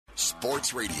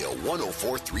Sports Radio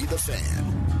 104.3 The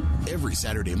Fan. Every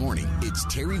Saturday morning, it's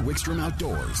Terry Wickstrom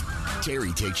Outdoors.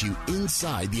 Terry takes you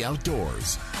inside the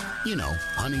outdoors. You know,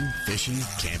 hunting, fishing,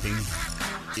 camping.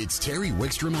 It's Terry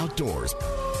Wickstrom Outdoors.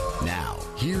 Now,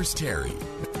 here's Terry.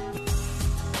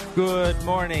 Good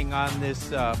morning on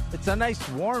this. It's a nice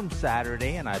warm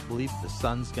Saturday, and I believe the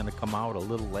sun's going to come out a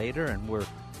little later, and we're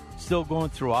still going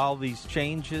through all these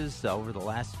changes over the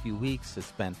last few weeks.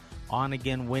 It's been on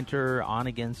again winter, on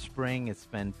again spring. It's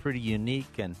been pretty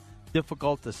unique and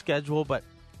difficult to schedule, but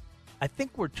I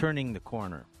think we're turning the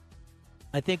corner.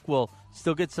 I think we'll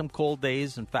still get some cold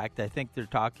days. In fact, I think they're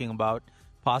talking about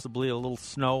possibly a little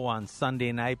snow on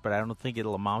Sunday night, but I don't think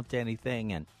it'll amount to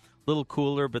anything, and a little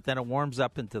cooler, but then it warms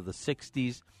up into the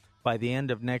 60s by the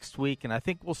end of next week, and I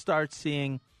think we'll start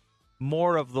seeing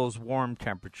more of those warm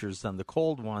temperatures than the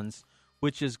cold ones,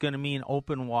 which is going to mean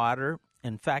open water.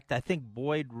 In fact, I think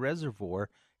Boyd Reservoir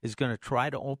is going to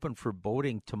try to open for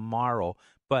boating tomorrow,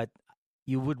 but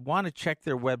you would want to check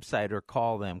their website or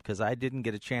call them because I didn't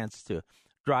get a chance to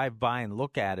drive by and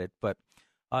look at it. But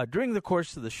during the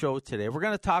course of the show today, we're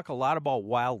going to talk a lot about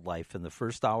wildlife in the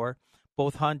first hour,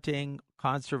 both hunting,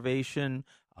 conservation,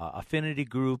 affinity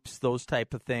groups, those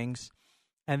type of things.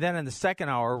 And then in the second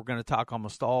hour, we're going to talk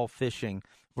almost all fishing.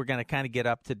 We're going to kind of get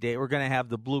up to date. We're going to have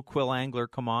the Blue Quill Angler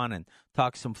come on and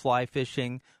talk some fly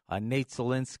fishing. Nate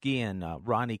Zielinski and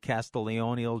Ronnie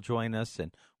Castiglione will join us,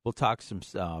 and we'll talk some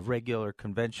regular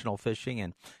conventional fishing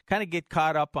and kind of get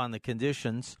caught up on the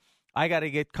conditions. I got to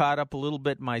get caught up a little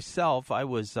bit myself. I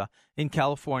was in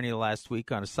California last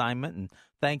week on assignment, and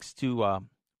thanks to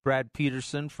Brad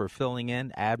Peterson for filling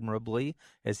in admirably,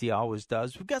 as he always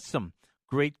does. We've got some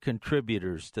great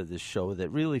contributors to this show that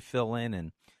really fill in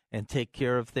and take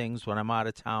care of things when I'm out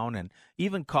of town, and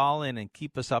even call in and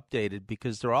keep us updated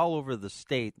because they're all over the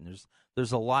state, and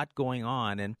there's a lot going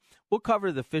on. And we'll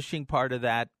cover the fishing part of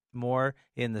that more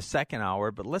in the second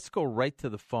hour, but let's go right to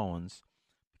the phones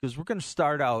because we're going to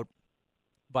start out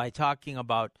by talking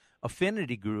about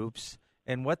affinity groups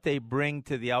and what they bring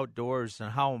to the outdoors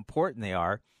and how important they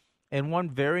are. And one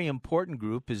very important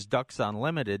group is Ducks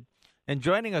Unlimited. And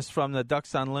joining us from the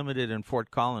Ducks Unlimited in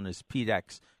Fort Collins is Pete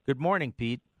X. Good morning,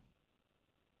 Pete.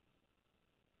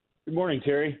 Good morning,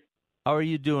 Terry. How are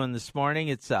you doing this morning?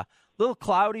 It's a little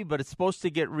cloudy, but it's supposed to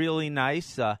get really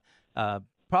nice.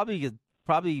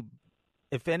 Probably,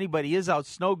 if anybody is out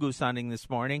snow goose hunting this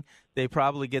morning, they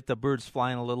probably get the birds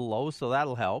flying a little low, so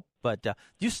that'll help. But do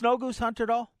you snow goose hunt at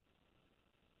all?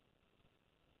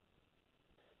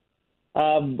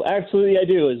 Absolutely, I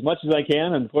do, as much as I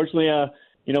can. Unfortunately,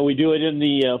 we do it in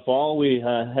the fall. We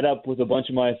head up with a bunch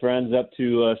of my friends up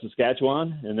to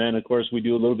Saskatchewan, and then, of course, we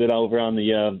do a little bit over on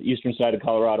the eastern side of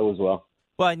Colorado as well.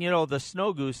 Well, and, the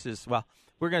snow goose is,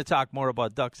 we're going to talk more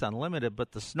about Ducks Unlimited,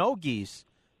 but the snow geese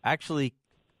actually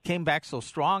came back so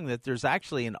strong that there's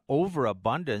actually an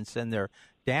overabundance, and they're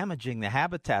damaging the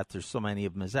habitat. There's so many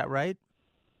of them. Is that right?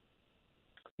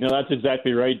 No, that's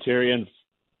exactly right, Terry. And,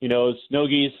 snow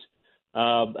geese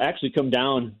actually come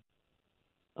down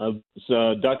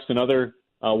ducks and other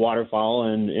waterfowl,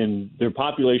 and their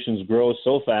populations grow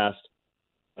so fast.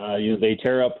 They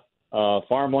tear up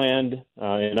farmland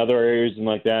in other areas and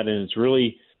like that, and it's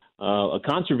really a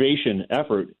conservation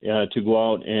effort to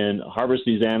go out and harvest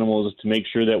these animals to make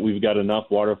sure that we've got enough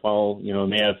waterfowl,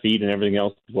 and they have feed and everything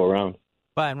else to go around.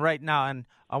 But and right now, and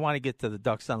I want to get to the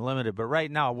Ducks Unlimited, but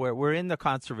right now we're in the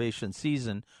conservation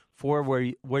season for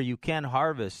where you can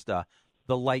harvest the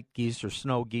light geese or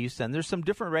snow geese, and there's some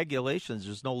different regulations.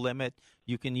 There's no limit.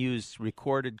 You can use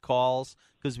recorded calls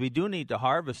because we do need to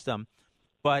harvest them.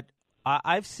 But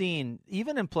I've seen,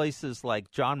 even in places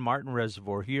like John Martin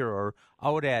Reservoir here or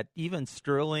out at even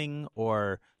Sterling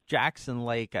or Jackson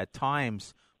Lake at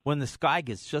times, when the sky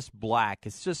gets just black,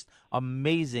 it's just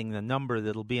amazing the number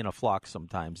that'll be in a flock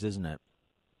sometimes, isn't it?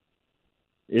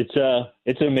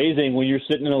 It's amazing when you're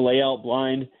sitting in a layout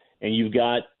blind and you've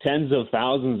got tens of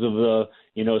thousands of the,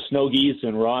 snow geese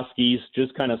and Ross geese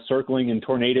just kind of circling and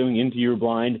tornadoing into your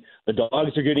blind. The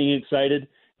dogs are getting excited,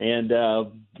 and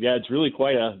it's really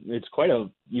quite a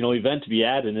event to be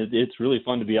at, and it's really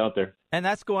fun to be out there. And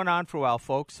that's going on for a while,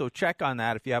 folks. So check on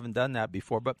that if you haven't done that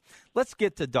before. But let's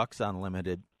get to Ducks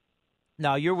Unlimited.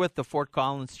 Now, you're with the Fort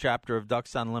Collins chapter of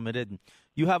Ducks Unlimited, and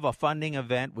you have a funding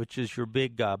event, which is your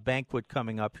big banquet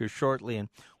coming up here shortly, and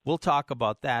we'll talk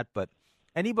about that. But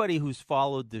anybody who's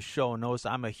followed the show knows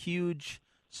I'm a huge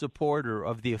supporter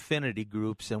of the affinity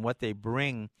groups and what they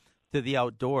bring to the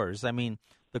outdoors. I mean,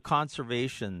 the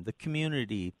conservation, the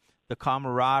community, the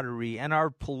camaraderie, and our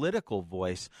political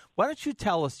voice. Why don't you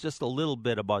tell us just a little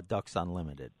bit about Ducks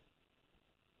Unlimited?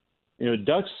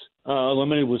 Ducks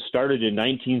Unlimited was started in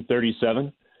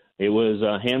 1937. It was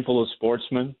a handful of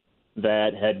sportsmen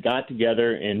that had got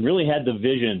together and really had the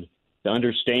vision to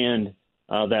understand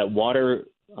that water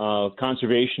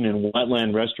conservation and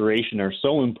wetland restoration are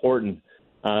so important,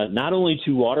 not only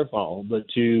to waterfowl, but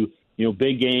to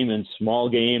big game and small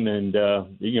game and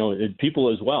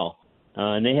people as well.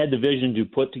 And they had the vision to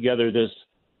put together this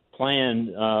plan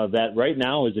that right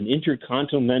now is an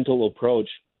intercontinental approach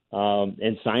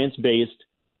and science-based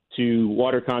to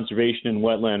water conservation and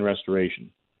wetland restoration.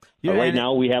 Right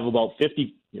now we have about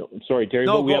 50. Sorry, Terry,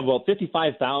 but we have about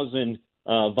 55,000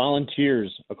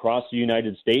 volunteers across the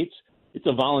United States. It's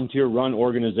a volunteer-run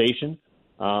organization,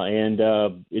 and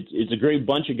it's a great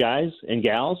bunch of guys and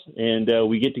gals, and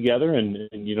we get together and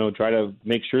try to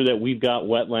make sure that we've got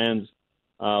wetlands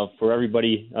for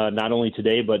everybody, not only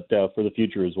today but for the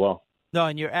future as well. No,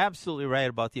 and you're absolutely right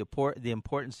about the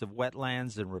importance of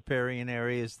wetlands and riparian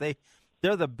areas.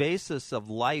 They're the basis of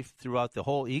life throughout the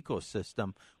whole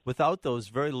ecosystem. Without those,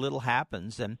 very little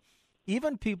happens. And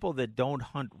even people that don't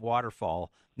hunt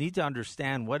waterfowl need to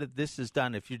understand what this has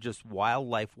done. If you're just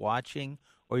wildlife watching,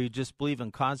 or you just believe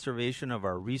in conservation of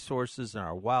our resources and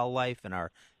our wildlife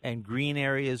and green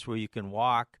areas where you can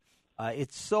walk,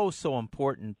 it's so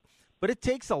important. But it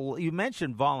takes you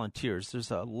mentioned volunteers.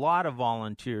 There's a lot of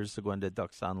volunteers that go into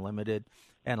Ducks Unlimited,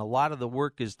 and a lot of the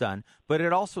work is done. But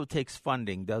it also takes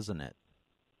funding, doesn't it?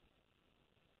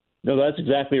 No, that's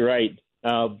exactly right.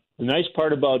 The nice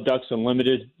part about Ducks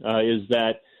Unlimited is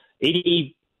that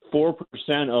 84%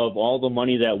 of all the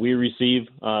money that we receive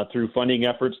through funding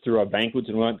efforts through our banquets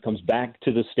and what comes back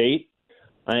to the state.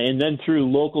 And then through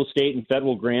local, state, and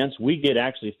federal grants, we get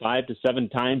actually 5 to 7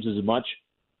 times as much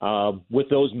with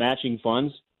those matching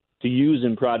funds to use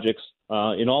in projects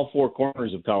in all 4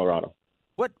 corners of Colorado.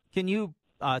 What can you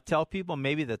tell people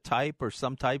maybe the type or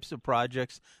some types of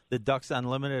projects that Ducks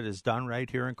Unlimited has done right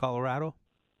here in Colorado?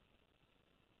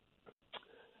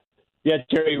 Yeah,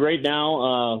 Terry, right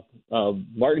now,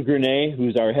 Martin Grenet,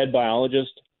 who's our head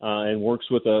biologist and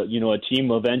works with a team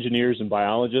of engineers and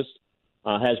biologists,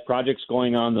 has projects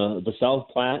going on the South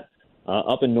Platte,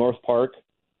 up in North Park,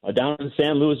 down in the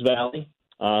San Luis Valley.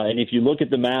 And if you look at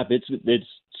the map, it's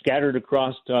scattered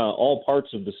across all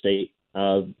parts of the state.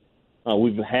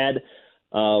 We've had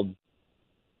well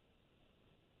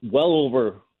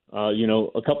over,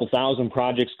 a couple thousand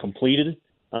projects completed.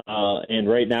 And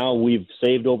right now we've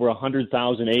saved over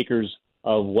 100,000 acres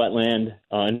of wetland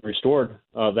and restored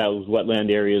those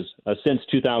wetland areas since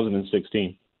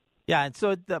 2016. Yeah, and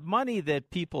so the money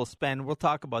that people spend, we'll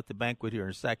talk about the banquet here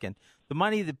in a second, the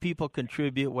money that people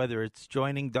contribute, whether it's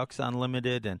joining Ducks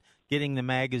Unlimited and getting the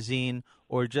magazine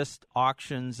or just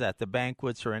auctions at the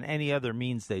banquets or in any other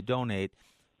means they donate,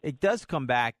 it does come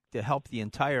back to help the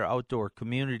entire outdoor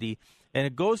community, and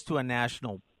it goes to a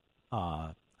national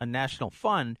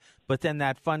fund, but then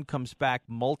that fund comes back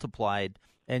multiplied,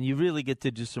 and you really get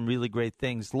to do some really great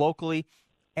things locally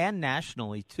and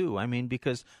nationally, too. I mean,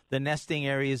 because the nesting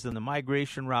areas and the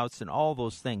migration routes and all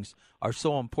those things are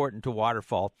so important to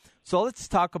waterfowl. So let's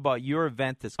talk about your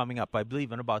event that's coming up, I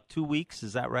believe, in about 2 weeks.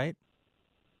 Is that right?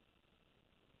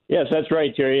 Yes, that's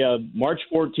right, Terry. March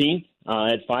 14th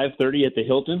at 5:30 at the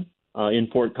Hilton in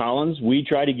Fort Collins. We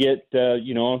try to get,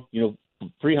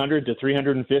 300 to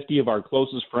 350 of our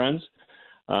closest friends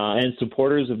and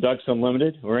supporters of Ducks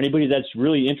Unlimited, or anybody that's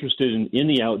really interested in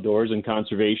the outdoors and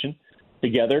conservation,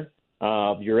 together.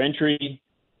 Your entry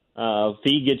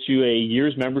fee gets you a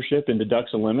year's membership into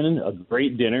Ducks Unlimited, a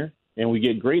great dinner, and we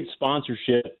get great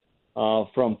sponsorship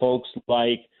from folks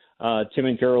like Tim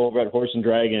and Carol over at Horse and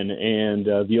Dragon and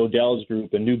the O'Dell's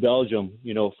Group and New Belgium,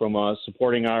 from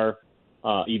supporting our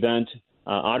event.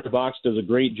 OtterBox does a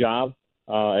great job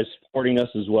as supporting us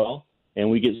as well, and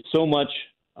we get so much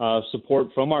support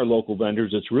from our local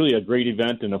vendors. It's really a great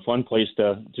event and a fun place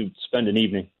to spend an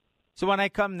evening. So when I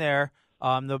come there,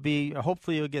 there'll be,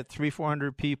 hopefully you'll get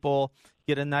 300-400 people,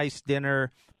 get a nice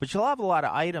dinner, but you'll have a lot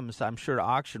of items, I'm sure, to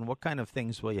auction. What kind of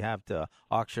things will you have to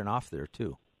auction off there,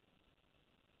 too?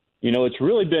 It's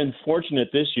really been fortunate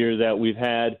this year that we've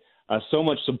had so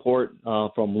much support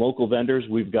from local vendors.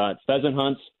 We've got pheasant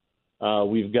hunts.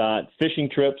 We've got fishing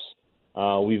trips.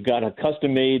 We've got a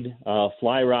custom-made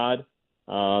fly rod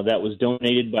that was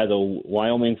donated by the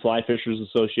Wyoming Fly Fishers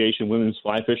Association, Women's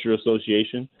Fly Fisher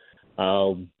Association.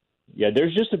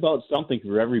 There's just about something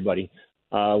for everybody.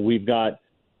 We've got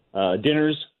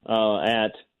dinners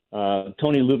at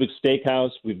Tony Lubick's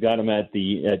Steakhouse. We've got them at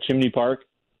the Chimney Park.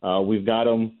 We've got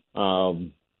them,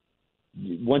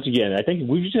 once again, I think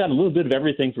we've just got a little bit of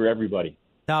everything for everybody.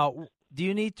 Now, do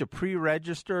you need to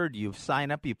pre-register? Do you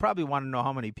sign up? You probably want to know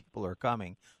how many people are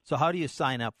coming. So how do you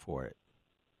sign up for it?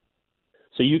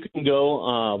 So you can go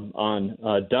on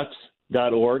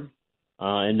ducks.org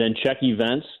and then check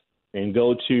events and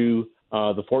go to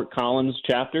the Fort Collins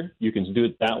chapter. You can do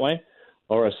it that way.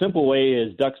 Or a simple way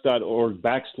is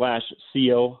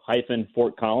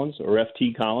ducks.org/CO-Fort Collins or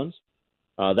FT Collins.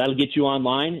 That'll get you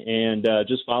online, and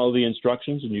just follow the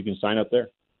instructions, and you can sign up there.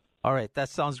 All right, that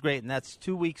sounds great, and that's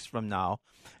 2 weeks from now.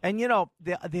 And,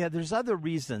 there's other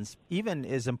reasons, even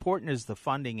as important as the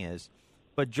funding is,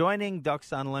 but joining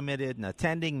Ducks Unlimited and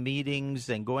attending meetings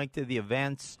and going to the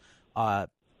events,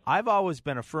 I've always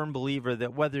been a firm believer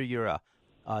that whether you're a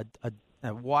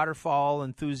waterfowl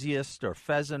enthusiast or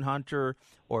pheasant hunter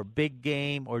or big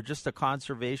game or just a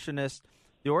conservationist,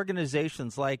 the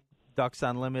organizations like Ducks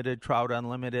Unlimited, Trout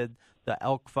Unlimited, the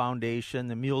Elk Foundation,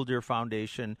 the Mule Deer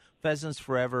Foundation, Pheasants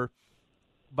Forever,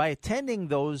 by attending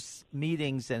those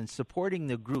meetings and supporting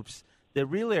the groups that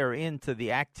really are into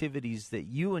the activities that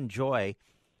you enjoy,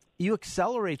 you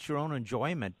accelerate your own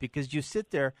enjoyment because you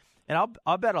sit there, and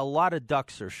I'll bet a lot of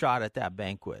ducks are shot at that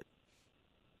banquet.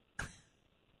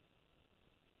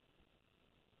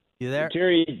 You there?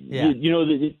 Terry, yeah.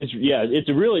 It's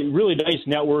a really, really nice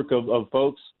network of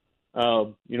folks.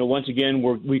 Once again,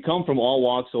 we come from all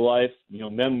walks of life,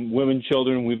 men, women,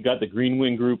 children. We've got the Green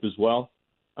Wing group as well.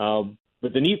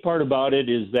 But the neat part about it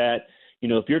is that,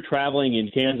 if you're traveling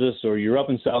in Kansas or you're up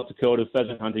in South Dakota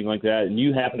pheasant hunting like that, and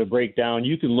you happen to break down,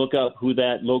 you can look up who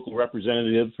that local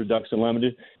representative for Ducks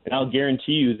Unlimited, and I'll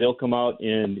guarantee you they'll come out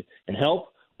and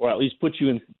help, or at least put you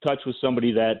in touch with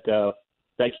somebody that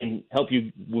can help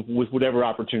you with whatever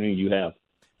opportunity you have.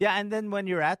 Yeah, and then when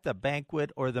you're at the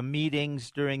banquet or the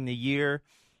meetings during the year,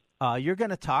 you're going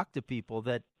to talk to people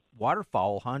that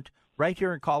waterfowl hunt right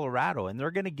here in Colorado, and they're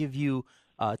going to give you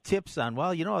tips on,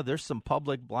 there's some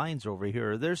public blinds over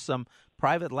here, or there's some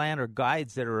private land or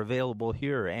guides that are available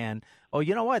here, and,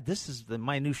 this is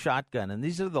my new shotgun, and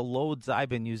these are the loads I've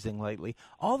been using lately.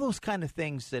 All those kind of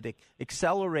things that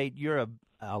accelerate your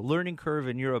learning curve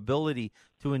and your ability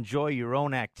to enjoy your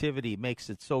own activity makes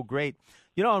it so great.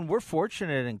 And we're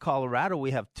fortunate in Colorado.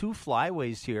 We have 2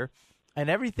 flyways here, and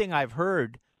everything I've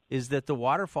heard is that the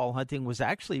waterfowl hunting was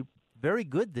actually very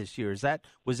good this year.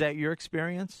 Was that your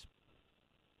experience?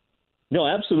 No,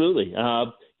 absolutely.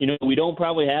 We don't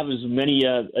probably have as many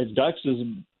as ducks as,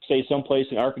 say, someplace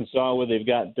in Arkansas where they've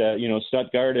got,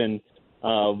 Stuttgart and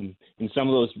in some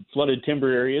of those flooded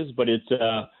timber areas. But it's,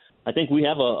 I think we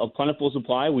have a plentiful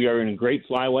supply. We are in a great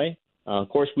flyway. Of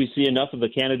course, we see enough of the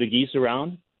Canada geese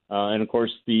around. And, of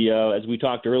course, as we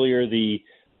talked earlier, the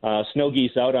snow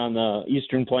geese out on the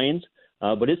eastern plains.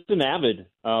 But it's an avid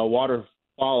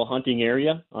waterfowl hunting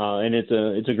area, and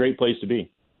it's a great place to be.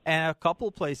 And a couple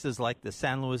of places like the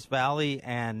San Luis Valley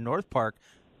and North Park,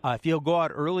 if you'll go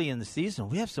out early in the season,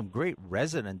 we have some great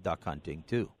resident duck hunting,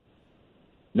 too.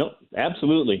 No,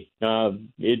 absolutely.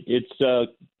 It's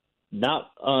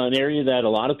not an area that a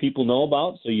lot of people know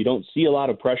about, so you don't see a lot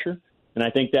of pressure, and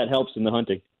I think that helps in the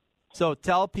hunting. So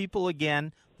tell people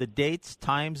again the dates,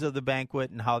 times of the banquet,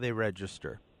 and how they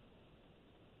register.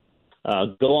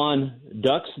 Go on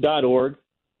ducks.org,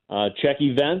 check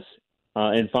events,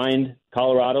 and find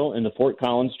Colorado in the Fort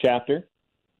Collins chapter.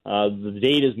 The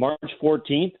date is March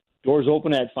 14th. Doors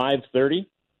open at 5:30.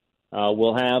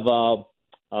 We'll have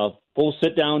a full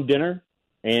sit-down dinner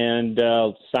and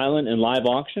silent and live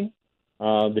auction.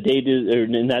 The date is,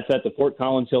 and that's at the Fort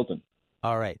Collins Hilton.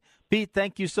 All right. Pete,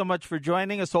 thank you so much for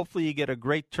joining us. Hopefully you get a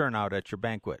great turnout at your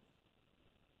banquet.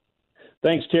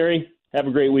 Thanks, Terry. Have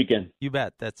a great weekend. You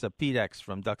bet. That's Pete X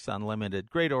from Ducks Unlimited.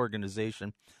 Great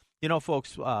organization.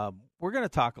 Folks, we're going to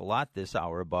talk a lot this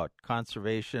hour about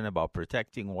conservation, about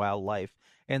protecting wildlife,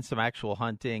 and some actual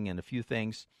hunting and a few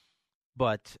things.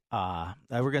 But we're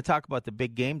going to talk about the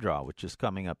big game draw, which is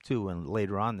coming up, too, and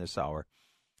later on this hour.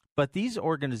 But these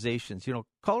organizations,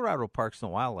 Colorado Parks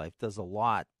and Wildlife does a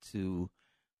lot to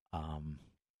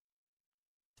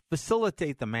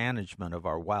facilitate the management of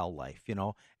our wildlife,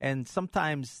 and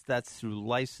sometimes that's through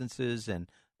licenses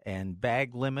and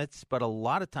bag limits, but a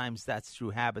lot of times that's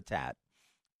through habitat.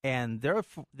 And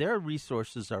their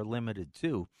resources are limited,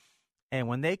 too. And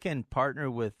when they can partner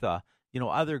with,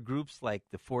 other groups like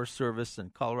the Forest Service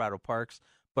and Colorado Parks,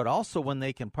 but also when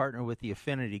they can partner with the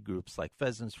affinity groups like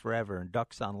Pheasants Forever and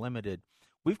Ducks Unlimited,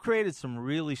 we've created some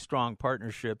really strong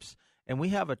partnerships, and we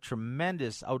have a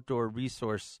tremendous outdoor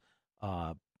resource,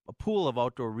 a pool of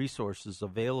outdoor resources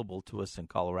available to us in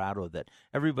Colorado that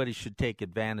everybody should take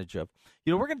advantage of.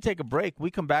 We're going to take a break. We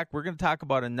come back, we're going to talk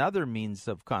about another means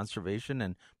of conservation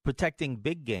and protecting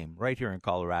big game right here in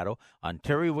Colorado on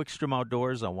Terry Wickstrom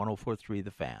Outdoors on 104.3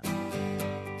 The Fan.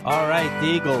 All right, the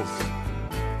Eagles.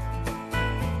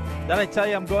 Did I tell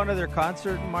you I'm going to their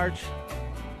concert in March?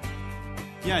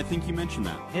 Yeah, I think you mentioned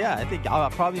that. Yeah, I think I'll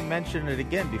probably mention it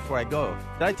again before I go.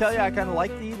 Did I tell you I kind of like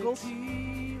the Eagles?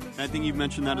 I think you've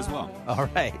mentioned that as well. All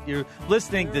right. You're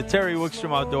listening to Terry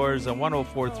Wickstrom Outdoors on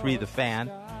 104.3 The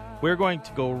Fan. We're going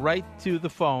to go right to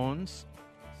the phones,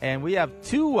 and we have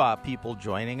two people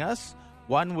joining us,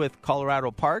 one with Colorado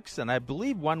Parks and I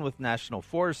believe one with National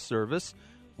Forest Service.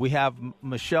 We have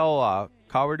Michelle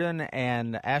Cowardin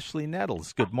and Ashley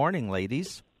Nettles. Good morning,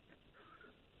 ladies.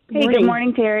 Hey, good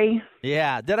morning, Terry.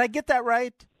 Yeah. Did I get that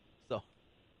right? So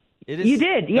it is. You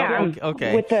did, yeah.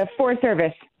 Okay. With the Forest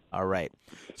Service. All right.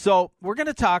 So we're going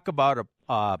to talk about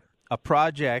a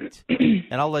project,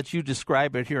 and I'll let you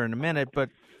describe it here in a minute. But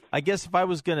I guess if I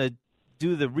was going to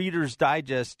do the Reader's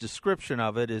Digest description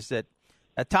of it, is that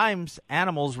at times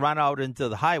animals run out into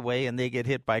the highway and they get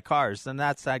hit by cars, and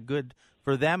that's not good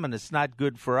for them, and it's not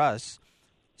good for us.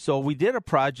 So we did a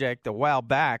project a while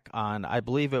back on, I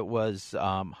believe it was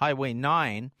Highway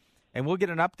 9, and we'll get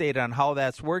an update on how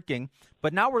that's working.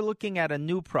 But now we're looking at a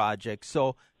new project.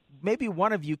 So maybe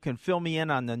one of you can fill me in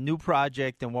on the new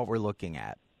project and what we're looking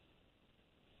at.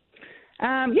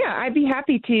 Yeah, I'd be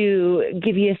happy to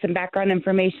give you some background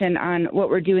information on what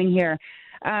we're doing here.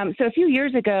 So a few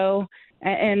years ago,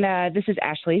 and this is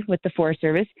Ashley with the Forest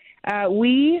Service,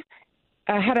 we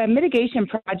had a mitigation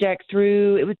project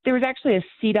there was actually a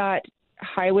CDOT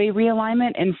highway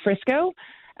realignment in Frisco,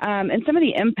 and some of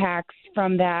the impacts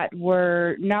from that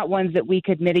were not ones that we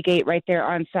could mitigate right there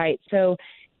on site. So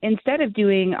instead of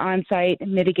doing on-site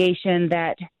mitigation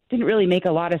that didn't really make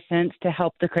a lot of sense to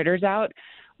help the critters out,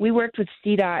 we worked with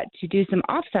CDOT to do some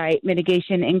off-site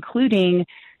mitigation, including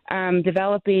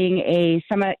developing a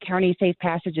Summit County Safe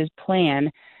Passages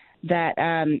plan that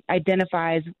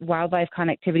identifies wildlife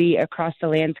connectivity across the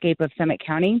landscape of Summit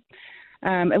County.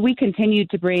 And we continued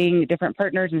to bring different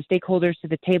partners and stakeholders to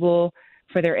the table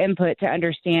for their input to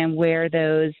understand where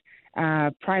those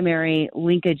primary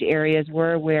linkage areas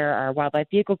were, where our wildlife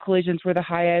vehicle collisions were the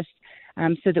highest,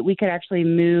 so that we could actually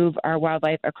move our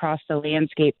wildlife across the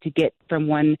landscape to get from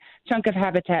one chunk of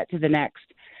habitat to the next.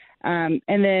 And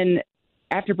then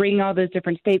after bringing all those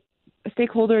different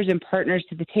stakeholders and partners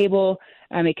to the table,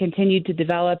 it continued to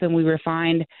develop, and we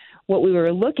refined what we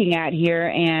were looking at here,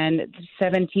 and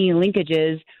 17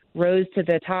 linkages rose to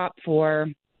the top for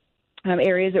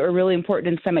areas that were really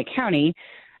important in Summit County.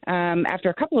 After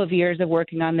a couple of years of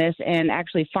working on this and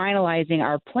actually finalizing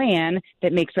our plan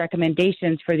that makes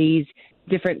recommendations for these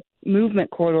different movement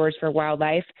corridors for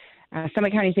wildlife,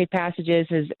 Summit County Safe Passages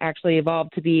has actually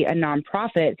evolved to be a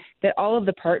nonprofit that all of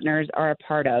the partners are a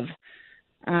part of.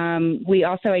 We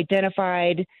also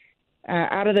identified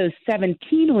out of those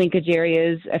 17 linkage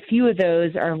areas, a few of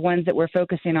those are ones that we're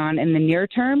focusing on in the near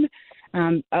term,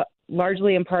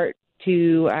 largely in part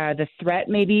to the threat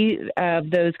maybe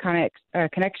of those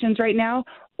connections right now,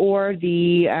 or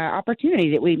the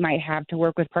opportunity that we might have to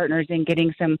work with partners in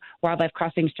getting some wildlife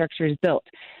crossing structures built.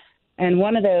 And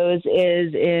one of those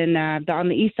is on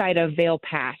the east side of Vail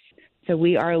Pass. So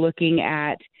we are looking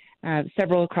at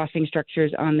several crossing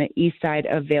structures on the east side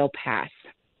of Vail Pass.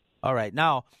 All right.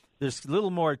 Now, there's a little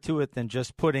more to it than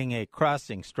just putting a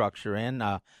crossing structure in.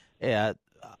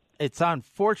 It's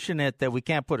unfortunate that we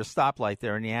can't put a stoplight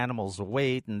there and the animals will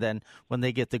wait, and then when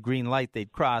they get the green light,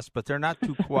 they'd cross, but they're not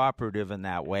too cooperative in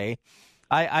that way.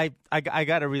 I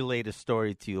got to relate a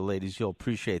story to you, ladies. You'll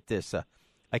appreciate this.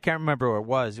 I can't remember where it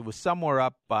was. It was somewhere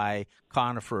up by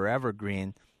Conifer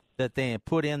Evergreen that they had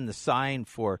put in the sign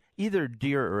for either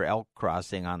deer or elk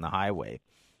crossing on the highway.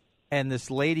 And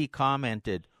this lady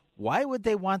commented, "Why would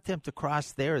they want them to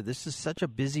cross there? This is such a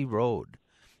busy road."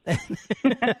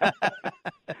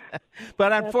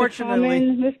 But unfortunately, that's a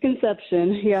common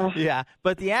misconception. Yeah.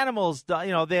 But the animals,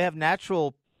 they have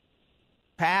natural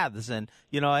paths, and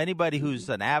anybody who's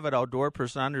an avid outdoor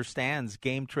person understands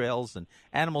game trails, and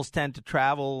animals tend to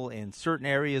travel in certain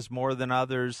areas more than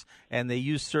others, and they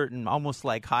use certain, almost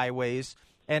like highways.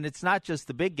 And it's not just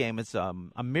the big game; it's a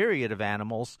myriad of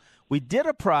animals. We did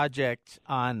a project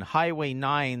on Highway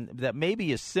 9 that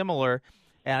maybe is similar.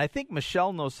 And I think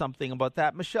Michelle knows something about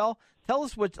that. Michelle, tell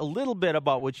us a little bit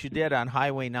about what you did on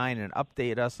Highway 9 and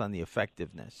update us on the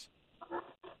effectiveness.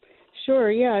 Sure,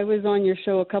 yeah. I was on your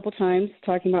show a couple times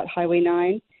talking about Highway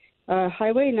 9.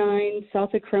 Highway 9,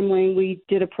 south of Kremling, we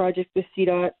did a project with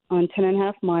CDOT on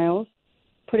 10.5 miles,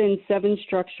 put in 7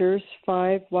 structures,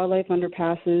 5 wildlife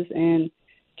underpasses, and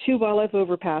 2 wildlife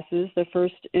overpasses, the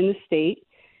first in the state.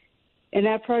 And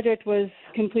that project was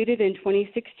completed in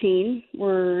 2016.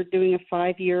 We're doing a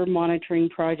 5-year monitoring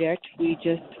project. We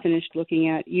just finished looking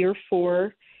at year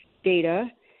 4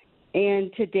 data.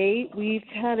 And to date, we've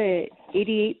had a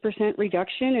 88%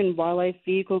 reduction in wildlife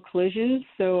vehicle collisions.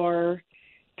 So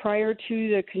prior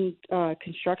to the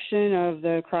construction of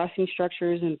the crossing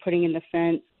structures and putting in the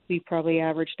fence, we probably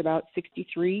averaged about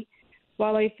 63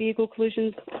 wildlife vehicle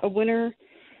collisions a winter,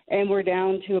 and we're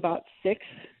down to about 6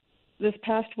 this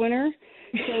past winter.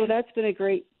 So that's been a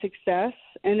great success.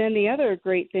 And then the other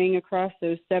great thing across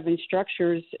those 7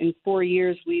 structures, in 4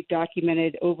 years, we've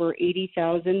documented over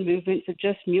 80,000 movements of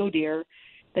just mule deer.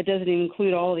 That doesn't even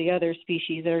include all the other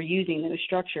species that are using those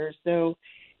structures. So,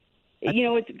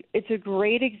 it's a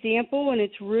great example, and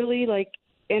it's really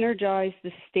energized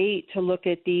the state to look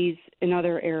at these in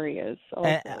other areas.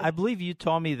 And I believe you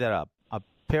told me that a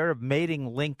pair of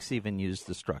mating lynx even used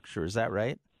the structure. Is that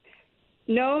right?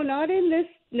 No, not in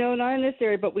this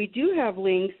area, but we do have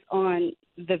links on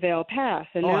the Vail Pass,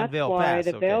 and that's why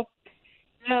the Vail,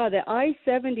 the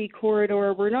I-70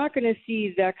 corridor, we're not going to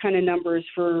see that kind of numbers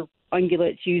for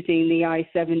ungulates using the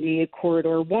I-70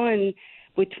 corridor. One,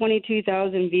 with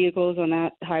 22,000 vehicles on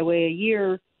that highway a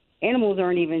year, animals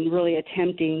aren't even really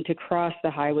attempting to cross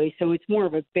the highway, so it's more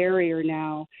of a barrier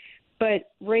now.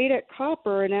 But right at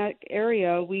Copper in that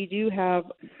area, we do have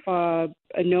a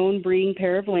known breeding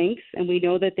pair of lynx, and we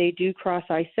know that they do cross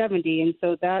I-70, and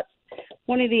so that's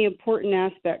one of the important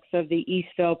aspects of the East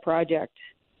Vail project.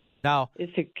 Now, is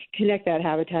to connect that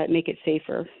habitat and make it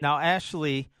safer. Now,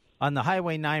 Ashley, on the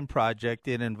Highway 9 project,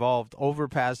 it involved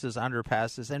overpasses,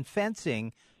 underpasses, and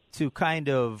fencing to kind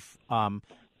of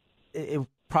it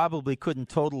probably couldn't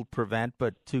total prevent,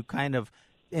 but to kind of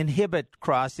inhibit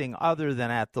crossing other than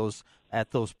at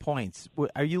those points.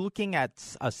 Are you looking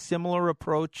at a similar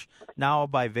approach now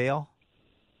by Vail?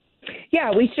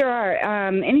 Yeah, we sure are.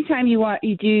 Anytime you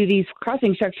do these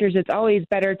crossing structures, it's always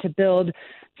better to build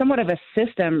somewhat of a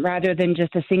system rather than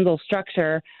just a single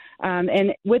structure.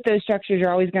 And with those structures,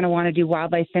 you're always going to want to do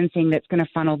wildlife fencing that's going to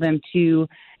funnel them to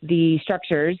the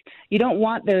structures. You don't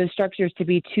want those structures to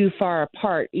be too far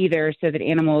apart either, so that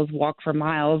animals walk for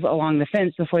miles along the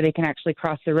fence before they can actually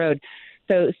cross the road.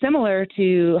 So similar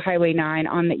to Highway 9,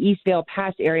 on the East Vail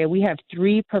Pass area, we have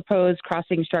 3 proposed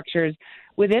crossing structures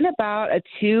within about a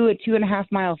 2.5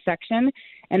 mile section,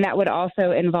 and that would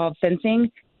also involve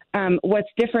fencing. What's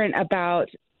different about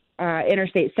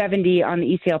Interstate 70 on the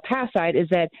East Vail Pass side is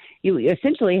that you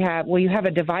essentially have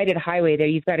a divided highway there.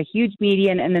 You've got a huge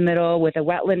median in the middle with a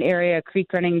wetland area, a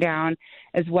creek running down,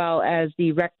 as well as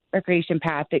the recreation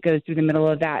path that goes through the middle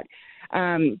of that.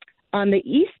 On the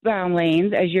eastbound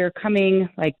lanes, as you're coming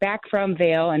back from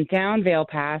Vail and down Vail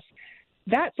Pass,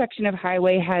 that section of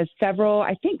highway has several,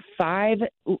 I think 5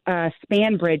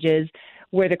 span bridges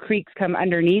where the creeks come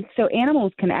underneath, so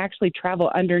animals can actually travel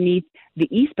underneath the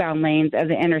eastbound lanes of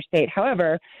the interstate.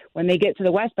 However, when they get to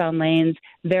the westbound lanes,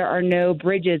 there are no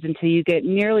bridges until you get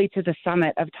nearly to the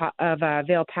summit of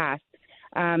Vail Pass.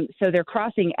 So they're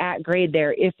crossing at grade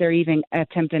there if they're even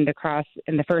attempting to cross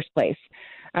in the first place.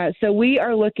 So we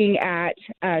are looking at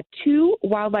 2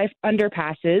 wildlife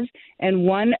underpasses and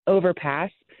 1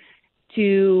 overpass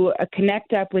to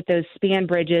connect up with those span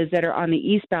bridges that are on the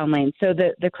eastbound lanes. So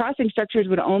the crossing structures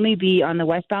would only be on the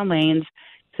westbound lanes.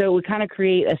 So we kind of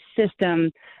create a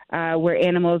system where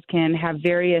animals can have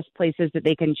various places that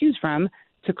they can choose from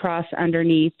to cross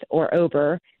underneath or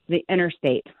over the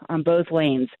interstate on both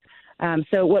lanes.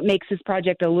 So what makes this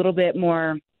project a little bit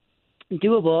more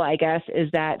doable, I guess, is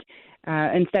that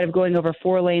instead of going over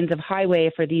 4 lanes of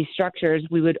highway for these structures,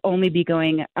 we would only be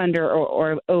going under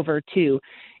or over 2.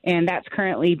 And that's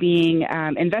currently being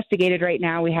investigated right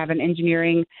now. We have an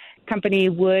engineering company,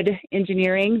 Wood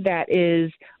Engineering, that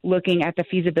is looking at the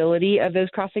feasibility of those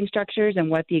crossing structures and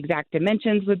what the exact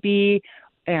dimensions would be,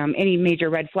 any major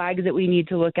red flags that we need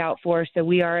to look out for. So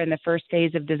we are in the first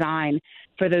phase of design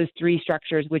for those 3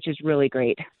 structures, which is really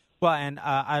great. Well, and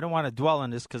I don't want to dwell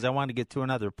on this because I want to get to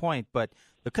another point, but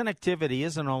the connectivity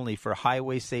isn't only for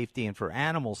highway safety and for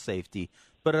animal safety,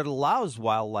 but it allows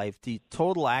wildlife the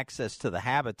total access to the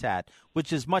habitat,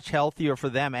 which is much healthier for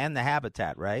them and the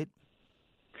habitat, right?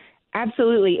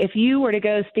 Absolutely. If you were to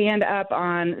go stand up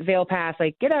on Vail Pass,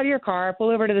 get out of your car,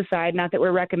 pull over to the side, not that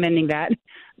we're recommending that,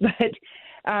 but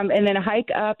and then hike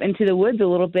up into the woods a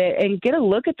little bit and get a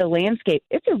look at the landscape.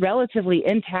 It's a relatively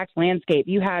intact landscape.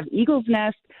 You have Eagle's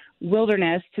Nest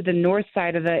wilderness to the north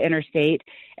side of the interstate,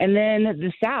 and then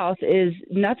the south is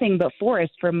nothing but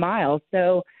forest for miles.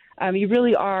 So you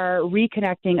really are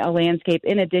reconnecting a landscape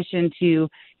in addition to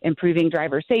improving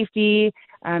driver safety,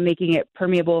 making it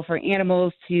permeable for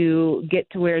animals to get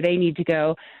to where they need to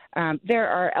go. There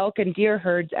are elk and deer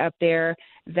herds up there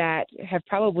that have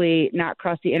probably not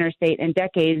crossed the interstate in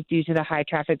decades due to the high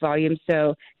traffic volume.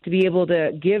 So to be able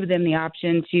to give them the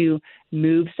option to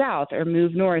move south or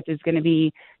move north is going to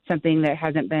be something that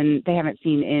they haven't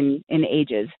seen in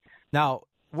ages. Now,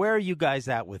 where are you guys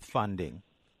at with funding?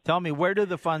 Tell me, where do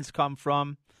the funds come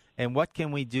from, and what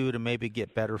can we do to maybe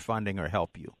get better funding or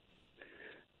help you?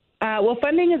 Well,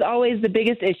 funding is always the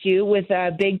biggest issue with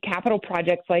big capital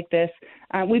projects like this.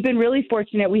 We've been really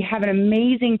fortunate. We have an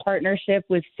amazing partnership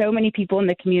with so many people in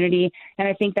the community, and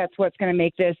I think that's what's going to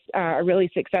make this a really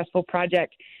successful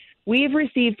project. We've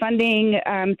received funding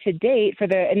to date for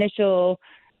the initial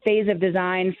phase of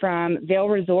design from Vail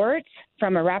Resort,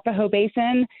 from Arapahoe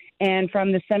Basin, and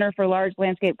from the Center for Large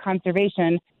Landscape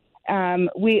Conservation. A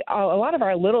lot of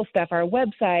our little stuff, our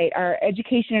website, our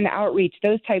education and outreach,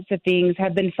 those types of things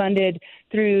have been funded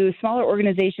through smaller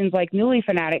organizations like Muley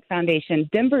Fanatic Foundation.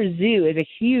 Denver Zoo is a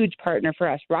huge partner for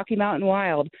us, Rocky Mountain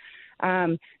Wild.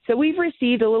 So we've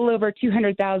received a little over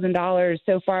 $200,000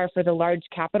 so far for the large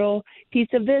capital piece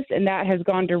of this, and that has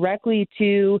gone directly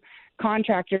to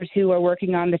contractors who are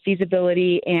working on the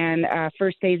feasibility and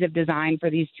first phase of design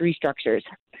for these three structures.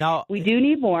 Now, we do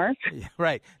need more.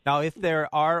 Right. Now, if there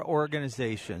are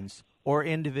organizations or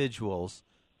individuals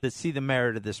that see the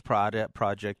merit of this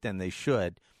project, and they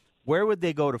should, where would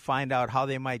they go to find out how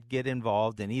they might get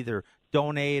involved and either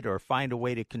donate or find a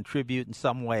way to contribute in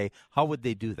some way? How would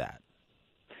they do that?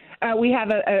 We have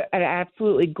an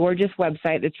absolutely gorgeous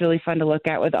website that's really fun to look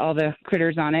at with all the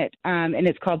critters on it, and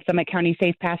it's called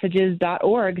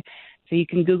SummitCountySafePassages.org. So you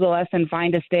can Google us and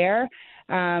find us there.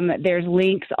 There's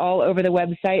links all over the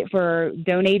website for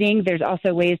donating. There's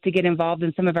also ways to get involved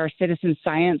in some of our citizen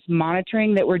science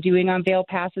monitoring that we're doing on Vail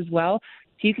Pass as well.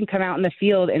 So you can come out in the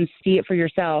field and see it for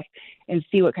yourself and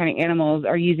see what kind of animals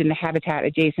are using the habitat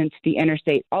adjacent to the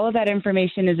interstate. All of that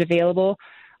information is available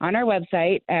on our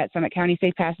website at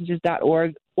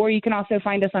SummitCountySafePassages.org, or you can also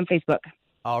find us on Facebook.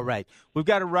 All right. We've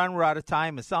got to run. We're out of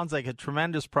time. It sounds like a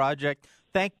tremendous project.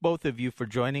 Thank both of you for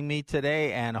joining me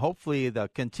today, and hopefully the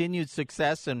continued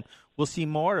success, and we'll see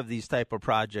more of these type of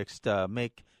projects to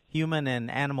make human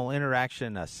and animal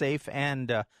interaction safe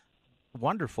and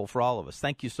wonderful for all of us.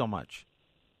 Thank you so much.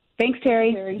 Thanks,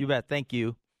 Terry. You bet. Thank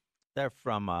you. They're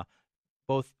from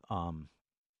both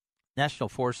National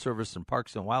Forest Service and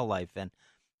Parks and Wildlife, and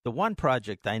the one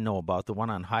project I know about, the one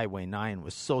on Highway 9,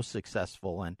 was so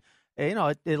successful. And,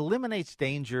 it eliminates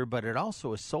danger, but it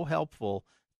also is so helpful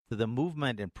to the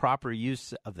movement and proper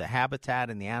use of the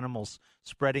habitat and the animals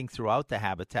spreading throughout the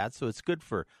habitat. So it's good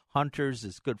for hunters.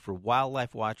 It's good for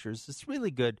wildlife watchers. It's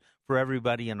really good for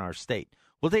everybody in our state.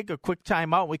 We'll take a quick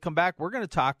time out. When we come back, we're going to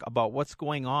talk about what's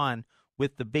going on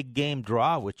with the big game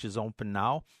draw, which is open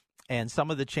now, and some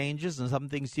of the changes and some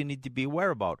things you need to be aware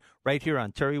about right here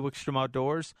on Terry Wickstrom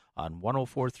Outdoors on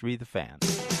 104.3 The Fan.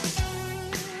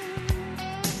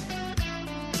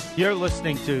 You're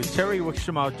listening to Terry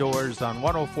Wickstrom Outdoors on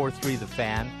 104.3 The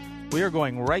Fan. We are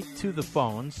going right to the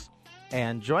phones,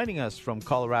 and joining us from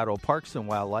Colorado Parks and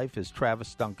Wildlife is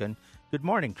Travis Duncan. Good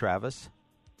morning, Travis.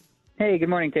 Hey, good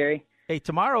morning, Terry. Hey,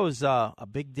 tomorrow's a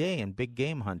big day in big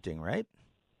game hunting, right?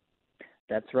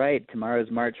 That's right. Tomorrow's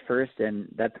March 1st,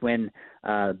 and that's when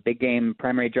big game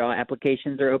primary draw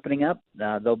applications are opening up.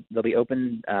 They'll be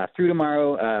open through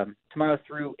tomorrow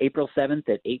through April 7th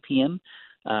at 8 p.m.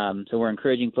 So we're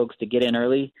encouraging folks to get in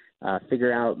early,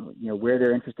 figure out where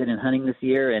they're interested in hunting this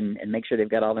year, and make sure they've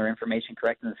got all their information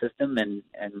correct in the system, and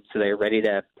so they're ready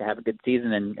to have a good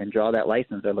season and draw that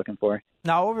license they're looking for.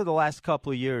 Now, over the last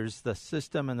couple of years, the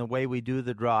system and the way we do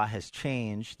the draw has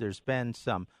changed. There's been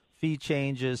some fee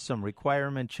changes, some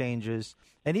requirement changes,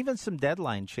 and even some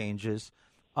deadline changes.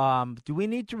 Do we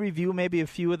need to review maybe a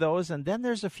few of those? And then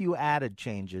there's a few added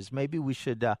changes. Maybe we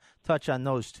should touch on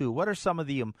those too. What are some of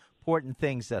the important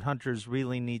things that hunters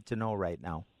really need to know right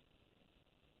now?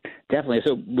 Definitely.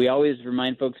 So we always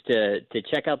remind folks to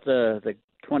check out the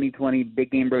 2020 big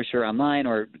game brochure online,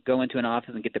 or go into an office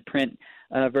and get the print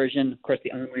version. Of course,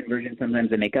 the online version,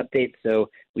 sometimes they make updates, so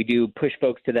we do push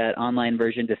folks to that online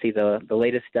version to see the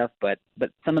latest stuff. But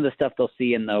some of the stuff they'll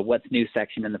see in the What's New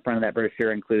section in the front of that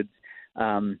brochure includes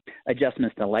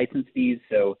adjustments to license fees.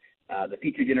 So the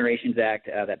Future Generations Act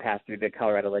that passed through the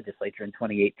Colorado legislature in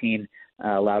 2018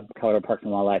 allowed Colorado Parks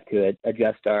and Wildlife to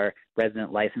adjust our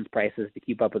resident license prices to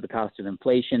keep up with the cost of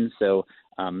inflation. So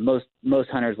most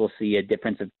hunters will see a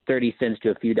difference of 30 cents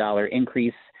to a few dollar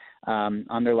increase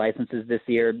on their licenses this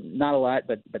year. Not a lot,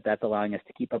 but that's allowing us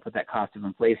to keep up with that cost of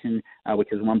inflation, which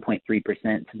is 1.3%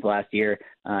 since last year.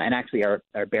 And actually,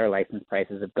 our bear license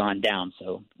prices have gone down,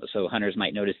 so hunters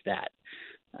might notice that.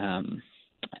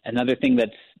 Another thing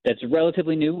that's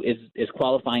relatively new is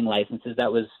qualifying licenses.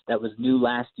 That was new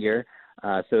last year.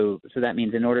 So that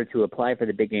means in order to apply for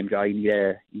the big game draw,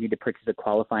 you need to purchase a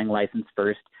qualifying license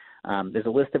first. There's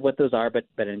a list of what those are, but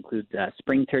it includes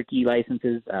spring turkey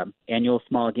licenses, annual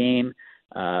small game,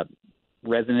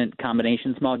 resident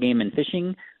combination small game and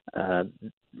fishing.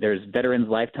 There's veterans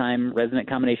lifetime resident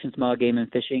combination small game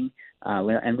and fishing.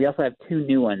 And we also have two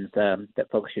new ones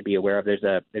that folks should be aware of. There's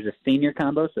a senior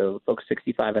combo, so folks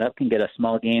 65 and up can get a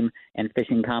small game and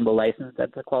fishing combo license.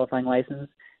 That's a qualifying license.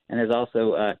 And there's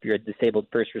also, if you're a disabled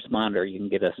first responder, you can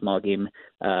get a small game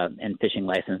and fishing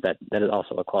license. That is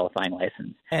also a qualifying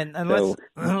license. And so,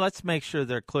 let's make sure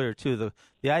they're clear, too.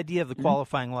 The idea of the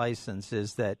qualifying license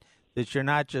is that you're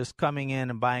not just coming in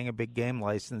and buying a big game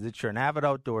license, that you're an avid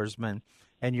outdoorsman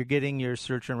and you're getting your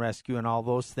search and rescue and all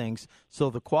those things. So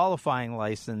the qualifying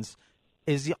license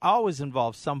is always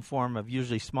involves some form of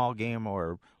usually small game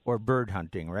or bird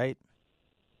hunting, right?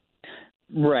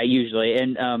 Right, usually,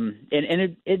 and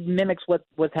it mimics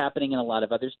what's happening in a lot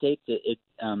of other states. It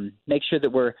makes sure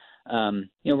that we're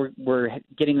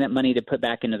getting that money to put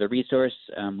back into the resource.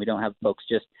 We don't have folks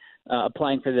just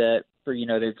applying for their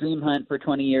dream hunt for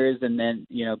 20 years and then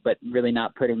but really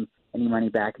not putting any money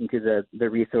back into the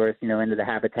resource, into the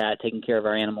habitat, taking care of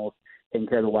our animals, taking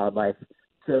care of the wildlife.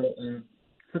 So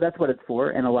that's what it's for,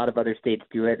 and a lot of other states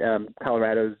do it.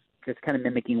 Colorado's just kind of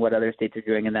mimicking what other states are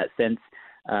doing in that sense.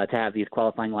 To have these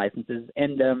qualifying licenses,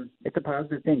 and it's a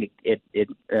positive thing. It is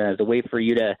a way for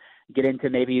you to get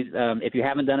into maybe if you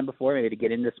haven't done it before, maybe to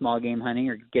get into small game hunting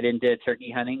or get into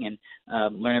turkey hunting and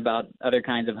learn about other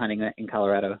kinds of hunting in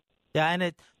Colorado. Yeah,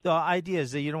 and the idea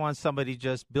is that you don't want somebody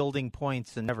just building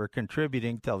points and never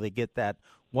contributing till they get that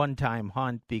one-time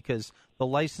hunt, because the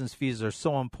license fees are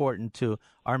so important to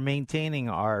our maintaining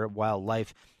our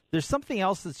wildlife. There's something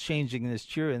else that's changing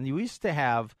this year, and we used to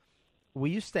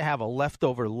have a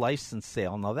leftover license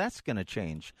sale. Now that's going to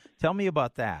change. Tell me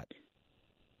about that.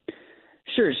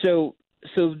 Sure. So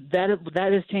that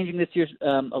is changing this year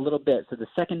a little bit. So the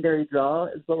secondary draw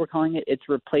is what we're calling it. It's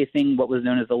replacing what was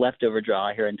known as the leftover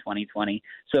draw here in 2020.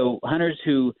 So hunters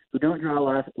who don't draw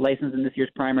a license in this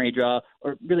year's primary draw,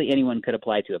 or really anyone could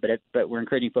apply to it, but we're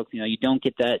encouraging folks, you don't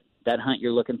get that hunt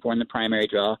you're looking for in the primary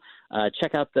draw.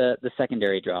 Check out the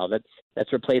secondary draw.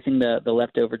 That's replacing the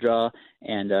leftover draw.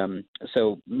 And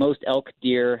so most elk,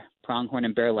 deer, pronghorn,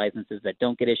 and bear licenses that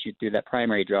don't get issued through that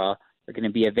primary draw are going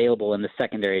to be available in the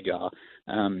secondary draw.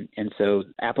 And so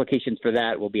applications for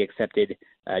that will be accepted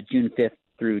June 5th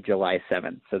through July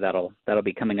 7th. So that'll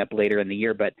be coming up later in the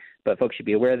year. But folks should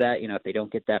be aware of that. If they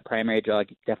don't get that primary draw,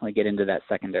 definitely get into that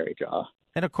secondary draw.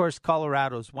 And, of course,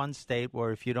 Colorado is one state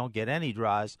where if you don't get any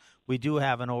draws, we do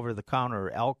have an over-the-counter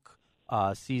elk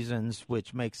seasons,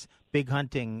 which makes big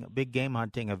game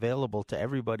hunting available to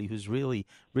everybody who's really,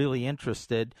 really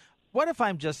interested. What if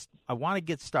I want to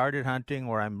get started hunting,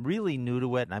 or I'm really new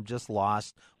to it and I'm just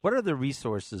lost? What are the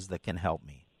resources that can help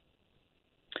me?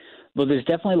 Well, there's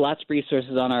definitely lots of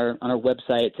resources on our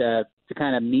website to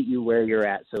kind of meet you where you're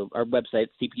at. So our website,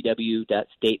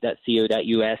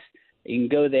 cpw.state.co.us. You can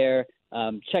go there.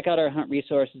 Check out our hunt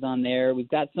resources on there. We've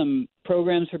got some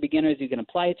programs for beginners you can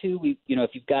apply to. If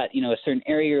you've got, a certain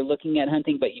area you're looking at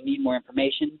hunting, but you need more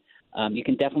information, you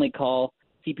can definitely call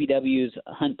CPW's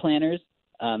hunt planners,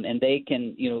 and they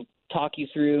can, talk you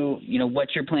through,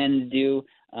 what you're planning to do.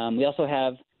 We also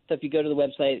have, so if you go to the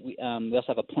website, we also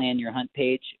have a plan your hunt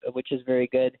page, which is very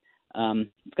good.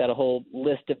 It's got a whole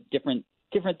list of different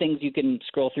things you can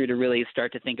scroll through to really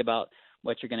start to think about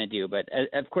what you're going to do. But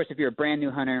of course, if you're a brand new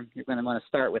hunter, you're going to want to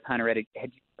start with hunter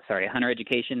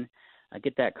education.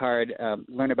 Get that card,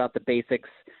 learn about the basics,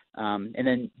 and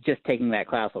then just taking that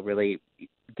class will really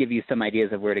give you some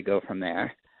ideas of where to go from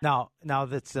there. Now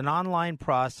that's an online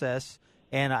process,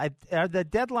 and are the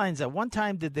deadlines at one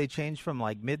time, did they change from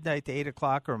like midnight to 8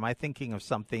 o'clock, or am I thinking of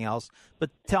something else? But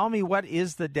tell me, what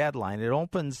is the deadline? It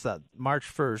opens March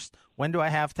 1st. When do I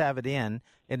have to have it in?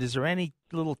 And is there any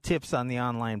little tips on the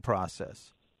online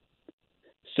process?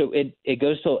 So it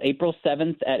goes till April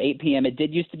 7th at 8 p.m. It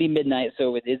did used to be midnight,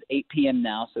 so it is 8 p.m.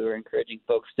 now. So we're encouraging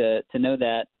folks to know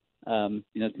that.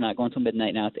 It's not going till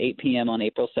midnight now. It's 8 p.m. on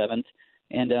April 7th.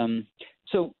 And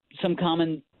so some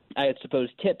common, I suppose,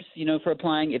 tips, for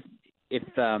applying. If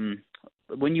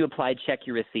when you apply, check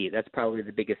your receipt. That's probably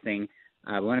the biggest thing.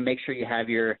 We want to make sure you have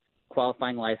your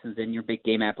qualifying license in your big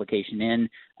game application in.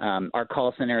 Our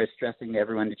call center is stressing to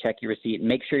everyone to check your receipt and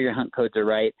make sure your hunt codes are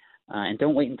right. And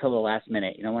don't wait until the last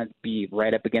minute. You don't want to be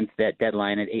right up against that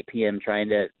deadline at 8 p.m. trying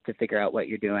to figure out what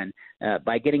you're doing.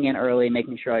 By getting in early,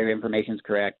 making sure all your information is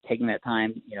correct, taking that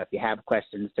time, if you have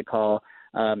questions, to call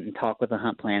and talk with a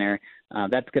hunt planner,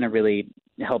 that's going to really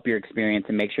help your experience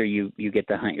and make sure you get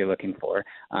the hunt you're looking for.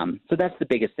 So that's the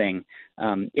biggest thing.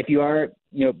 If you are,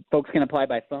 folks can apply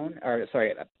by phone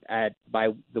by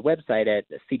the website at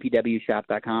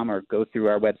cpwshop.com or go through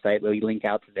our website. We'll link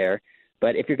out to there.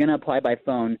 But if you're going to apply by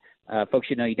phone, folks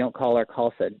should know you don't call our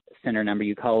call center number.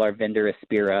 You call our vendor,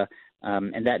 Aspira,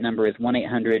 and that number is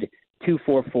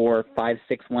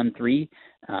 1-800-244-5613.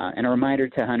 And a reminder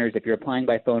to hunters, if you're applying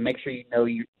by phone, make sure you know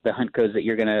the hunt codes that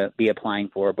you're going to be applying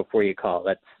for before you call.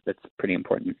 That's pretty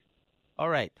important. All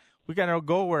right. We got to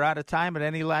go. We're out of time. But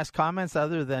any last comments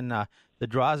other than the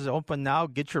draws is open now?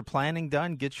 Get your planning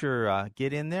done. Get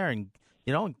in there, and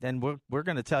then we're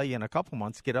going to tell you in a couple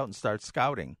months, get out and start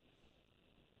scouting.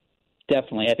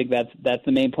 Definitely. I think that's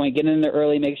the main point. Get in there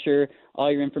early, make sure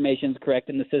all your information is correct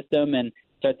in the system, and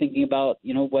start thinking about,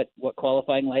 what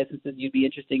qualifying licenses you'd be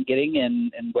interested in getting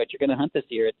and what you're going to hunt this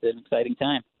year. It's an exciting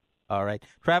time. All right.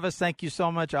 Travis, thank you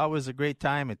so much. Always a great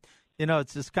time.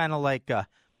 It's just kind of like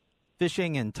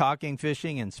fishing and talking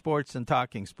fishing and sports and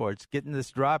talking sports. Getting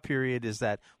this draw period is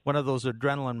that one of those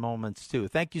adrenaline moments, too.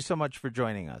 Thank you so much for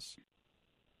joining us.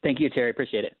 Thank you, Terry.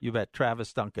 Appreciate it. You bet.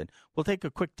 Travis Duncan. We'll take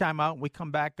a quick time out. When we come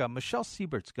back, Michelle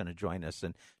Siebert's going to join us,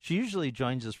 and she usually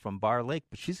joins us from Bar Lake,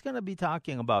 but she's going to be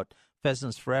talking about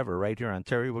Pheasants Forever right here on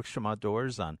Terry Wickstrom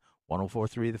Outdoors on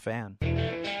 104.3 The Fan.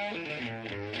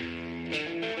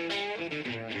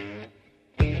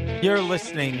 You're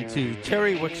listening to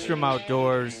Terry Wickstrom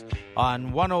Outdoors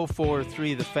on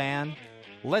 104.3 The Fan.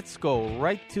 Let's go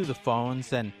right to the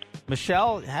phones. And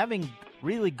Michelle, having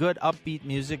really good upbeat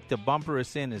music to bumper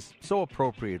us in is so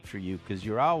appropriate for you because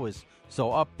you're always so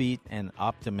upbeat and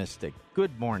optimistic.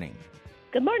 Good morning.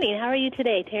 Good morning. How are you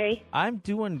today, Terry? I'm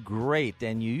doing great,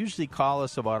 and you usually call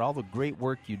us about all the great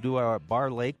work you do at Bar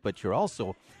Lake, but you're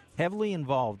also heavily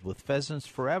involved with Pheasants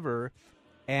Forever.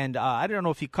 And I don't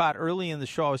know if you caught early in the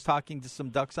show, I was talking to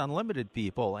some Ducks Unlimited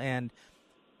people, and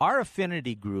our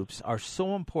affinity groups are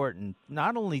so important,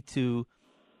 not only to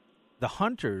the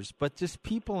hunters, but just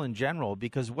people in general,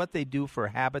 because what they do for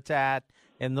habitat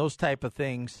and those type of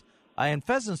things. And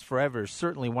Pheasants Forever is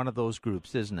certainly one of those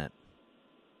groups, isn't it?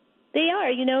 They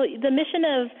are. The mission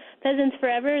of Pheasants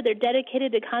Forever, they're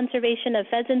dedicated to conservation of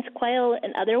pheasants, quail,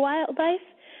 and other wildlife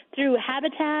through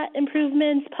habitat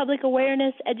improvements, public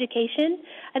awareness, education.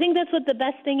 I think that's what the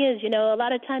best thing is. A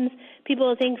lot of times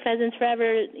people think Pheasants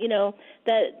Forever,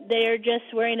 that they're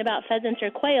just worrying about pheasants or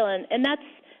quail, and that's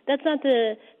not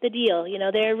the deal.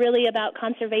 They're really about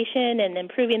conservation and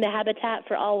improving the habitat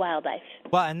for all wildlife.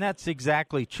 Well, and that's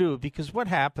exactly true, because what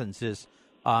happens is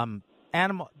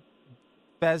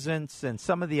pheasants and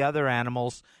some of the other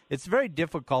animals, it's very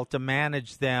difficult to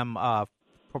manage them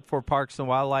for Parks and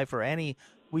Wildlife or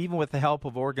even with the help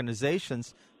of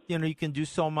organizations. You can do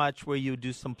so much where you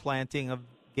do some planting of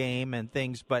game and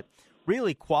things, but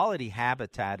really quality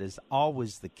habitat is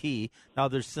always the key. Now,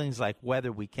 there's things like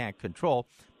weather we can't control,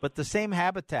 but the same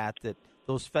habitat that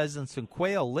those pheasants and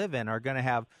quail live in are going to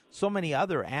have so many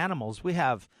other animals. We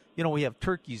have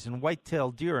turkeys and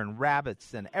white-tailed deer and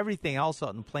rabbits and everything else out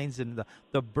in the plains, and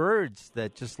the birds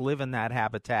that just live in that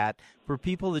habitat for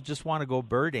people that just want to go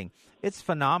birding. It's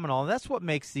phenomenal, and that's what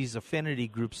makes these affinity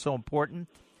groups so important.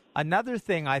 Another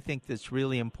thing I think that's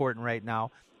really important right now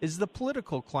is the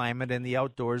political climate and the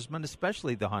outdoorsman,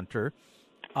 especially the hunter,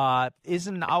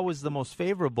 isn't always the most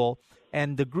favorable.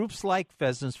 And the groups like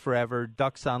Pheasants Forever,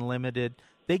 Ducks Unlimited,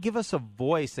 they give us a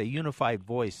voice, a unified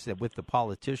voice with the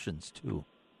politicians, too.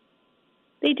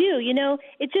 They do.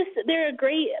 They're a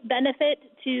great benefit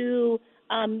to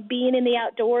being in the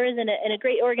outdoors and a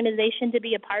great organization to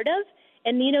be a part of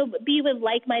and, be with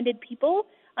like-minded people.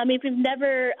 If you've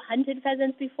never hunted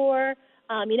pheasants before,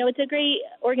 it's a great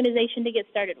organization to get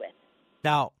started with.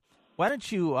 Now, why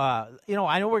don't you, I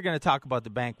know we're going to talk about the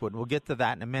banquet, and we'll get to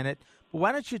that in a minute, but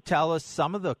why don't you tell us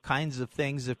some of the kinds of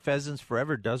things that Pheasants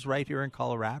Forever does right here in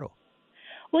Colorado?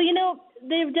 Well,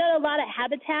 they've done a lot of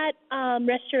habitat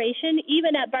restoration.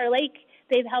 Even at Bar Lake,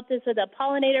 they've helped us with a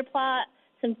pollinator plot,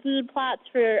 some food plots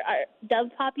for our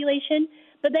dove population.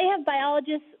 But they have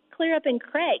biologists clear up in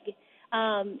Craig,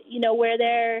 where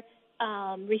they're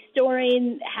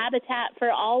restoring habitat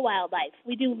for all wildlife.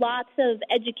 We do lots of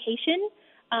education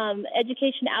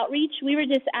outreach. We were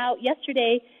just out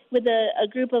yesterday with a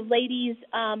group of ladies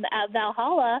at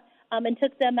Valhalla and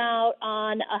took them out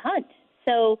on a hunt.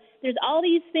 So there's all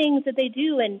these things that they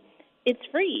do, and it's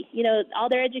free. All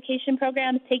their education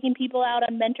programs, taking people out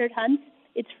on mentored hunts,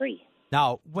 it's free.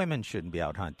 Now, women shouldn't be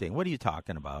out hunting. What are you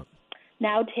talking about?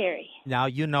 Now, Terry. Now,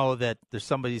 you know that there's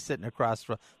somebody sitting across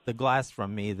from the glass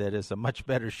from me that is a much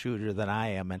better shooter than I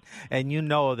am. And you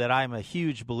know that I'm a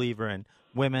huge believer in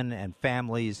women and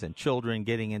families and children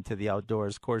getting into the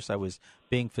outdoors. Of course, I was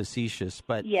being facetious,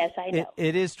 but yes, I know.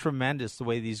 It is tremendous the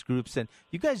way these groups, and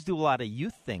you guys do a lot of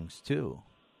youth things, too.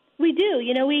 We do.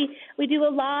 You know, we do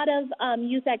a lot of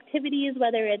youth activities,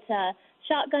 whether it's a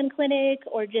shotgun clinic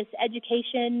or just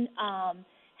education,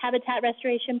 habitat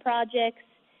restoration projects.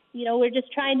 You know, we're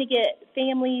just trying to get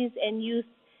families and youth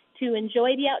to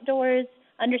enjoy the outdoors,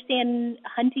 understand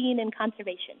hunting and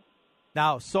conservation.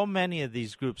 Now, so many of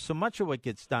these groups, so much of what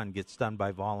gets done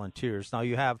by volunteers. Now,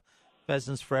 you have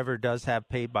Pheasants Forever does have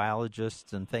paid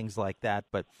biologists and things like that,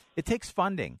 but it takes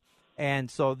funding.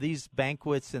 And so these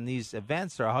banquets and these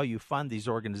events are how you fund these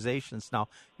organizations. Now,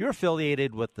 you're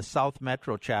affiliated with the South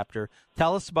Metro chapter.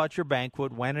 Tell us about your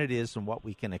banquet, when it is, and what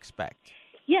we can expect.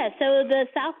 Yeah, so the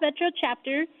South Metro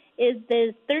chapter is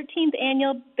the 13th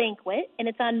annual banquet, and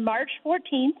it's on March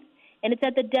 14th, and it's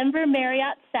at the Denver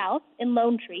Marriott South in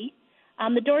Lone Tree.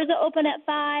 The doors are open at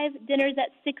 5, dinner's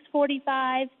at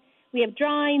 6:45. We have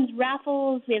drawings,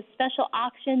 raffles, we have special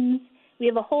auctions. We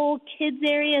have a whole kids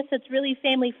area, so it's really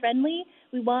family-friendly.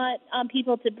 We want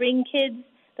people to bring kids.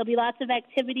 There'll be lots of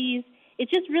activities.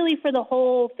 It's just really for the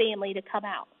whole family to come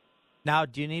out. Now,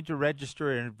 do you need to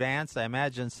register in advance? I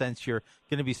imagine since you're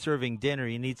going to be serving dinner,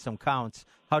 you need some counts.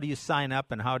 How do you sign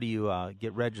up and how do you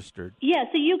get registered? Yeah,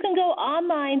 so you can go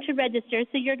online to register.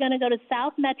 So you're going to go to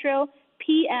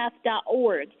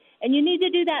southmetropf.org. And you need to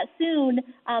do that soon,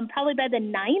 probably by the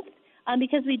 9th,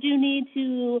 because we do need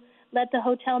to let the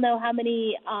hotel know how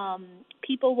many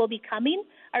people will be coming.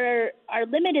 Our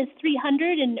limit is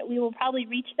 300, and we will probably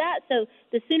reach that. So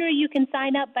the sooner you can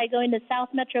sign up by going to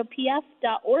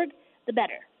southmetropf.org, the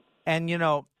better. And, you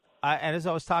know, and as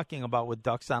I was talking about with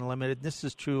Ducks Unlimited, this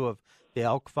is true of the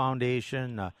Elk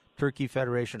Foundation, Turkey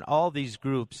Federation, all these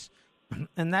groups.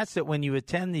 And that's it. When you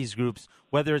attend these groups,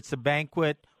 whether it's a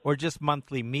banquet or just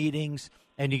monthly meetings,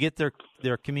 and you get their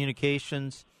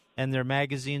communications and their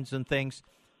magazines and things,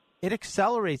 it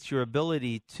accelerates your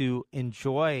ability to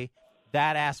enjoy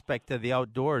that aspect of the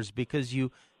outdoors because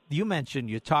you mentioned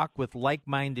you talk with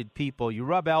like-minded people. You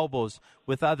rub elbows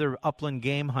with other upland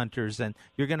game hunters, and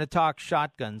you're going to talk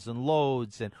shotguns and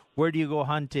loads and where do you go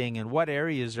hunting and what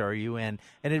areas are you in.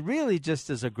 And it really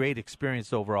just is a great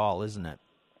experience overall, isn't it?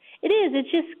 It is. It's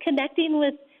just connecting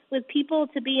with people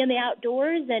to be in the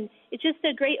outdoors, and it's just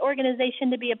a great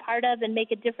organization to be a part of and make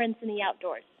a difference in the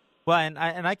outdoors. Well,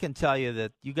 and I can tell you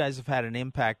that you guys have had an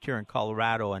impact here in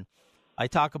Colorado, and I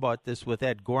talk about this with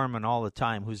Ed Gorman all the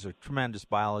time, who's a tremendous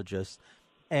biologist.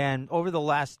 And over the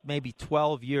last maybe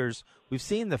 12 years, we've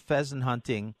seen the pheasant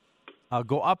hunting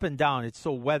go up and down. It's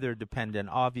so weather dependent,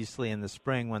 obviously, in the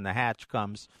spring when the hatch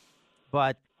comes.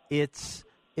 But it's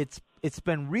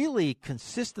been really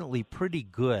consistently pretty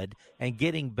good and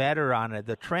getting better on it.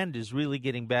 The trend is really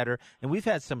getting better. And we've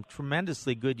had some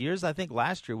tremendously good years. I think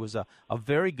last year was a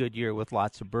very good year with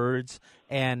lots of birds.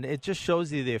 And it just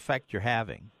shows you the effect you're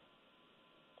having.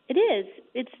 It is.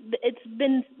 It's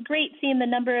been great seeing the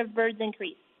number of birds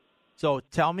increase. So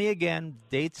tell me again,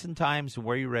 dates and times and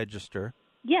where you register.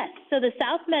 Yes. So the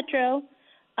South Metro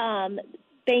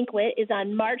banquet is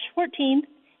on March 14th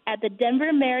at the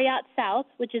Denver Marriott South,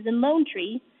 which is in Lone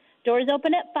Tree. Doors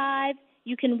open at 5.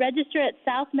 You can register at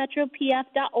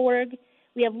southmetropf.org.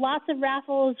 We have lots of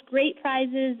raffles, great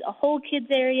prizes, a whole kids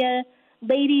area,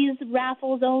 ladies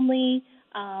raffles only.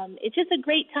 It's just a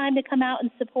great time to come out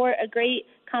and support a great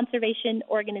conservation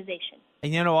organization.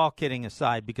 And, you know, all kidding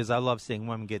aside, because I love seeing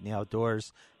women get in the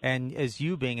outdoors, and as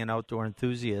you being an outdoor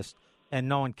enthusiast and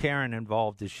knowing Karen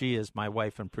involved as she is, my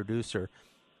wife and producer,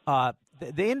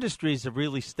 the industries have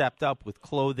really stepped up with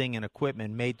clothing and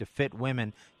equipment made to fit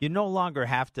women. You no longer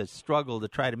have to struggle to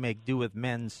try to make do with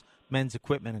men's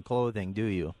equipment and clothing, do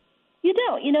you? You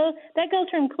don't. You know, that goes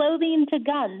from clothing to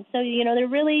guns. So, you know, they're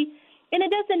really, and it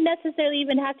doesn't necessarily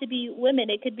even have to be women.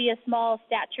 It could be a small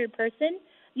statured person.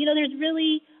 You know, there's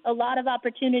really a lot of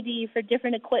opportunity for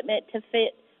different equipment to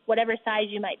fit whatever size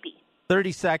you might be.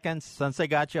 30 seconds. Since I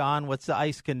got you on, what's the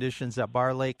ice conditions at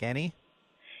Bar Lake? Any?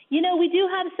 You know, we do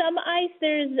have some ice.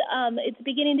 It's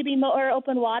beginning to be more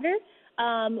open water.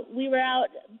 We were out,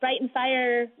 Brighton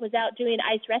Fire was out doing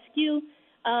ice rescue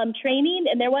training,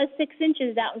 and there was 6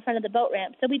 inches out in front of the boat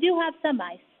ramp. So we do have some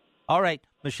ice. All right.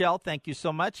 Michelle, thank you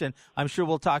so much, and I'm sure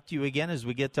we'll talk to you again as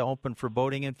we get to open for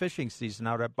boating and fishing season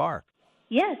out at Bar.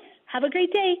 Yes. Have a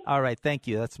great day. All right. Thank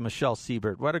you. That's Michelle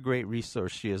Siebert. What a great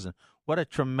resource she is, and what a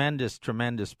tremendous,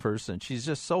 tremendous person. She's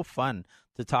just so fun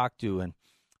to talk to, and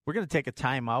we're going to take a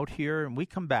time out here, and we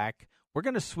come back. we're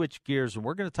going to switch gears, and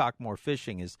we're going to talk more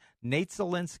fishing as Nate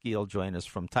Zielinski will join us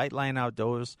from Tightline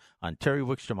Outdoors on Terry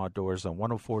Wickstrom Outdoors on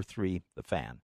 104.3 The Fan.